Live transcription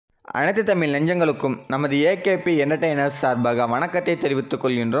அனைத்து தமிழ் நெஞ்சங்களுக்கும் நமது AKP Entertainers சார்பாக வணக்கத்தை தெரிவித்துக்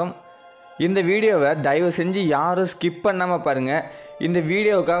கொள்கின்றோம். இந்த வீடியோவை தயவு செஞ்சு யாரும் ஸ்கிப் பண்ணாமல் பாருங்கள். இந்த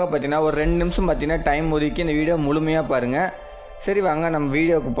வீடியோவுக்காக பார்த்தீங்கன்னா ஒரு 2 நிமிஷம் பார்த்தீங்கன்னா டைம் ஒதுக்கி இந்த வீடியோ முழுமையாக பாருங்கள். சரி வாங்க நம்ம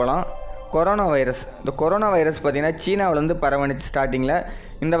வீடியோவுக்கு போகலாம். Corona virus. இந்த கொரோனா வைரஸ் பார்த்திங்கன்னா சீனாவிலேருந்து பரவணிச்சு ஸ்டார்டிங்கில்.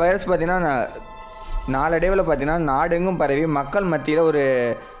 இந்த வைரஸ் பார்த்திங்கன்னா நாளடைவில் பார்த்திங்கன்னா நாடெங்கும் பரவி மக்கள் மத்தியில் ஒரு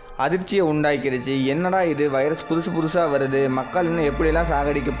அதிர்ச்சியை உண்டாக்கிடுச்சு. என்னடா இது வைரஸ் புதுசாக வருது, மக்கள் இன்னும் எப்படிலாம்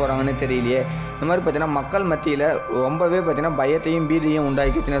சாகடிக்க போகிறாங்கன்னு தெரியலையே. இந்த மாதிரி பார்த்திங்கன்னா மக்கள் மத்தியில் ரொம்பவே பார்த்திங்கன்னா பயத்தையும் பீதியும்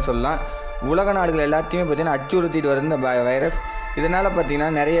உண்டாக்கிச்சுன்னு சொல்லலாம். உலக நாடுகள் எல்லாத்தையுமே பார்த்திங்கன்னா அச்சுறுத்திட்டு வருது இந்த வைரஸ். இதனால்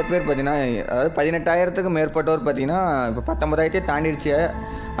பார்த்திங்கன்னா நிறைய பேர் பார்த்திங்கன்னா அதாவது 18,000க்கும் மேற்பட்டோர் பார்த்திங்கன்னா இப்போ 19,000 தாண்டிடுச்சு.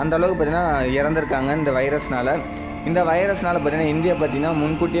 அந்த அளவுக்கு பார்த்திங்கன்னா இறந்துருக்காங்க இந்த வைரஸ்னால். இந்த வைரஸ்னால் பார்த்திங்கன்னா இந்தியா பார்த்திங்கன்னா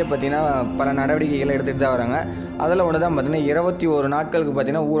முன்கூட்டியே பார்த்திங்கன்னா பல நடவடிக்கைகளை எடுத்துகிட்டு தான் வராங்க. அதில் ஒன்று தான் பார்த்திங்கன்னா 21 நாட்களுக்கு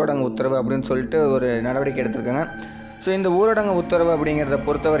பார்த்திங்கன்னா ஊரடங்கு உத்தரவு அப்படின்னு சொல்லிட்டு ஒரு நடவடிக்கை எடுத்திருக்காங்க. ஸோ இந்த ஊரடங்கு உத்தரவு அப்படிங்கிறத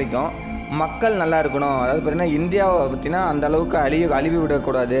பொறுத்த வரைக்கும் மக்கள் நல்லா இருக்கணும். அதாவது பார்த்திங்கன்னா இந்தியாவை பார்த்திங்கன்னா அந்த அளவுக்கு அழிவு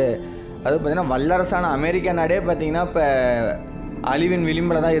விடக்கூடாது. அது பார்த்திங்கன்னா வல்லரசான அமெரிக்கா நாடே பார்த்திங்கன்னா இப்போ அழிவின்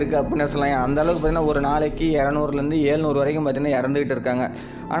விளிம்பில் தான் இருக்குது அப்படின்னு சொல்லலாம். அந்த அளவுக்கு பார்த்திங்கன்னா ஒரு நாளைக்கு 200லேருந்து 700 வரைக்கும் பார்த்திங்கன்னா இறந்துக்கிட்டு இருக்காங்க.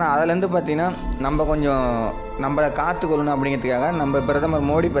 ஆனால் அதிலேருந்து பார்த்திங்கன்னா நம்ம கொஞ்சம் நம்மளை காத்துக்கொள்ளணும் அப்படிங்கிறதுக்காக நம்ம பிரதமர்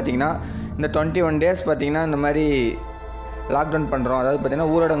மோடி பார்த்திங்கன்னா இந்த 21 டேஸ் பார்த்திங்கன்னா இந்த மாதிரி லாக்டவுன் பண்ணுறோம். அதாவது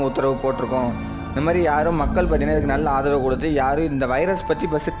பார்த்திங்கன்னா ஊரடங்கு உத்தரவு போட்டிருக்கோம். இந்த மாதிரி யாரும் மக்கள் பார்த்திங்கன்னா இதுக்கு நல்ல ஆதரவு கொடுத்து யாரும் இந்த வைரஸ் பற்றி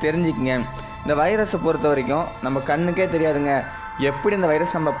ஃபஸ்ட்டு தெரிஞ்சுக்கிங்க. இந்த வைரஸை பொறுத்த வரைக்கும் நம்ம கண்ணுக்கே தெரியாதுங்க எப்படி இந்த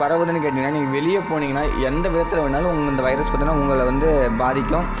வைரஸ் நம்ம பரவுதுன்னு கேட்டிங்கன்னா நீங்கள் வெளியே போனீங்கன்னா எந்த விதத்தில் வேணாலும் இந்த வைரஸ் பார்த்திங்கன்னா உங்களை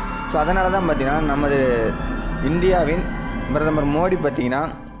பாதிக்கும். ஸோ அதனால தான் பார்த்திங்கன்னா நமது இந்தியாவின் பிரதமர் மோடி பார்த்திங்கன்னா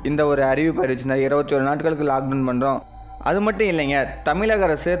இந்த ஒரு அறிவிப்பு அறிவிச்சிருந்தார். 21 நாட்களுக்கு லாக்டவுன் பண்ணுறோம். அது மட்டும் இல்லைங்க, தமிழக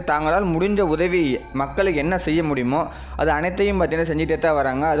அரசு தாங்களால் முடிஞ்ச உதவி மக்களுக்கு என்ன செய்ய முடியுமோ அது அனைத்தையும் பார்த்திங்கன்னா செஞ்சுட்டே தான்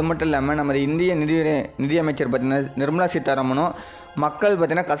வராங்க. அது மட்டும் இல்லாமல் நமது இந்திய நிதியமைச்சர் பார்த்திங்கன்னா நிர்மலா சீதாராமனும் மக்கள்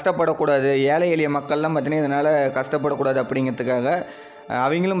பார்த்திங்கன்னா கஷ்டப்படக்கூடாது, ஏழை எளிய மக்கள்லாம் பார்த்திங்கன்னா இதனால் கஷ்டப்படக்கூடாது அப்படிங்கிறதுக்காக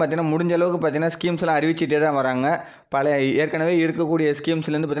அவங்களும் பார்த்திங்கன்னா முடிஞ்ச அளவுக்கு பார்த்திங்கன்னா ஸ்கீம்ஸ்லாம் அறிவிச்சிட்டே தான் வராங்க. பல ஏற்கனவே இருக்கக்கூடிய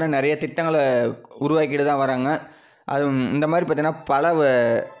ஸ்கீம்ஸ்லேருந்து பார்த்திங்கன்னா நிறைய திட்டங்களை உருவாக்கிட்டு தான் வராங்க. அது இந்த மாதிரி பார்த்திங்கன்னா பல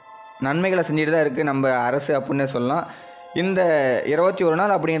நன்மைகளை செஞ்சுட்டு தான் இருக்குது நம்ம அரசு அப்படின்னு சொல்லலாம். இந்த 21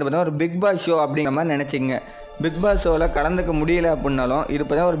 நாள் அப்படிங்கிறது பார்த்தீங்கன்னா ஒரு பிக் பாஸ் ஷோ அப்படிங்கிற மாதிரி நினச்சிங்க. பிக் பாஸ் ஷோவில் கலந்துக்க முடியல அப்படின்னாலும் இது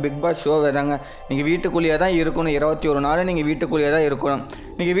பார்த்தா ஒரு பிக் பாஸ் ஷோவே தாங்க. நீங்கள் வீட்டுக்குள்ளேயே தான் இருக்கணும். 21 நாள் நீங்கள் வீட்டுக்குள்ளேயே தான் இருக்கணும்.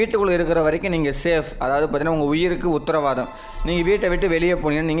 நீங்கள் வீட்டுக்குள்ளே இருக்கிற வரைக்கும் நீங்கள் சேஃப். அதாவது பார்த்தீங்கன்னா உங்கள் உயிருக்கு உத்தரவாதம். நீங்கள் வீட்டை விட்டு வெளியே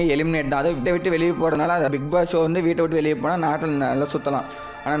போனீங்கன்னா நீங்கள் எலிமினேட் தான். அதை வீட்டை விட்டு வெளியே போகிறதுனால அது பிக் பாஸ் ஷோ வீட்டை விட்டு வெளியே போனால் நாட்டில் நல்லா சுற்றலாம்.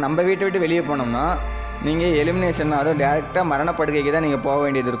 ஆனால் நம்ம வீட்டை விட்டு வெளியே போனோம்னா நீங்கள் எலிமினேஷன், அதாவது டேரெக்டாக மரணப்படுக்கைக்கு தான் நீங்கள் போக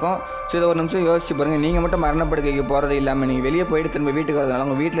வேண்டியது இருக்கும். ஸோ இதை ஒரு நிமிஷம் யோசிச்சு பாருங்கள். நீங்கள் மட்டும் மரணப்படுக்கைக்கு போகிறது இல்லாமல் நீங்கள் வெளியே போயிட்டு திரும்ப வீட்டுக்கு வரதுனால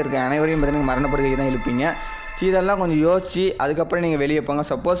உங்கள் வீட்டில் இருக்க அனைவரையும் பார்த்தீங்கன்னா மரணப்படுக்கைக்கு தான் இழுப்பீங்க. ஸோ இதெல்லாம் கொஞ்சம் யோசித்து அதுக்கப்புறம் நீங்கள் வெளியே போங்க.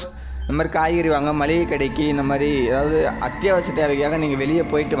 சப்போஸ் இந்த மாதிரி காய்கறி வாங்க, மளிகை கடைக்கு, இந்த மாதிரி ஏதாவது அத்தியாவசிய தேவைக்காக நீங்கள் வெளியே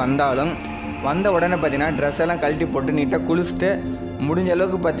போயிட்டு வந்தாலும் வந்த உடனே பார்த்தீங்கன்னா ட்ரெஸ் எல்லாம் கழட்டி போட்டு நீட்டாக குளிச்சுட்டு முடிஞ்ச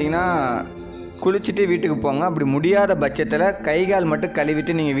அளவுக்கு பார்த்தீங்கன்னா குளிச்சுட்டு வீட்டுக்கு போங்க. அப்படி முடியாத பட்சத்தில் கைகால் மட்டும்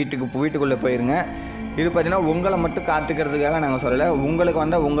கழுவிட்டு நீங்கள் வீட்டுக்குள்ளே போயிருங்க. இது பார்த்திங்கன்னா உங்களை மட்டும் காத்துக்கிறதுக்காக நாங்கள் சொல்லலை. உங்களுக்கு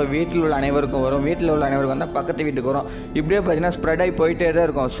வந்தால் உங்கள் வீட்டில் உள்ள அனைவருக்கும் வரும், வீட்டில் உள்ள அனைவருக்கும் வந்தால் பக்கத்து வீட்டுக்கு வரும். இப்படியே பார்த்திங்கன்னா ஸ்ப்ரெட் ஆகி போயிட்டே தான்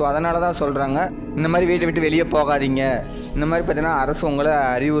இருக்கும். ஸோ அதனால தான் சொல்கிறாங்க இந்த மாதிரி வீட்டை விட்டு வெளியே போகாதீங்க. இந்த மாதிரி பார்த்திங்கன்னா அரசு உங்களை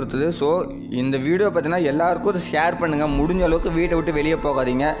அறிவுறுத்துது. ஸோ இந்த வீடியோ பார்த்திங்கன்னா எல்லாருக்கும் ஷேர் பண்ணுங்கள். முடிஞ்ச அளவுக்கு வீட்டை விட்டு வெளியே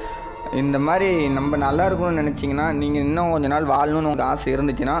போகாதீங்க. இந்த மாதிரி நம்ம நல்லா இருக்கணும்னு நினச்சிங்கன்னா, நீங்கள் இன்னும் கொஞ்ச நாள் வாழணும்னு உங்களுக்கு ஆசை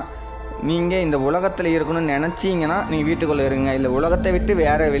இருந்துச்சுன்னா, நீங்கள் இந்த உலகத்தில் இருக்கணும்னு நினச்சிங்கன்னா நீங்கள் வீட்டுக்குள்ளே இருங்க. இல்லை உலகத்தை விட்டு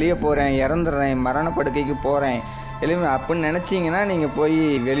வேறு வெளியே போகிறேன், இறந்துடுறேன், மரணப்படுக்கைக்கு போகிறேன் அப்படின்னு நினச்சிங்கன்னா நீங்கள் போய்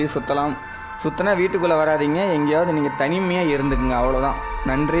வெளியே சுற்றினா வீட்டுக்குள்ளே வராதிங்க. எங்கேயாவது நீங்கள் தனிமையாக இருந்துக்குங்க. அவ்வளோதான்.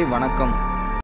 நன்றி, வணக்கம்.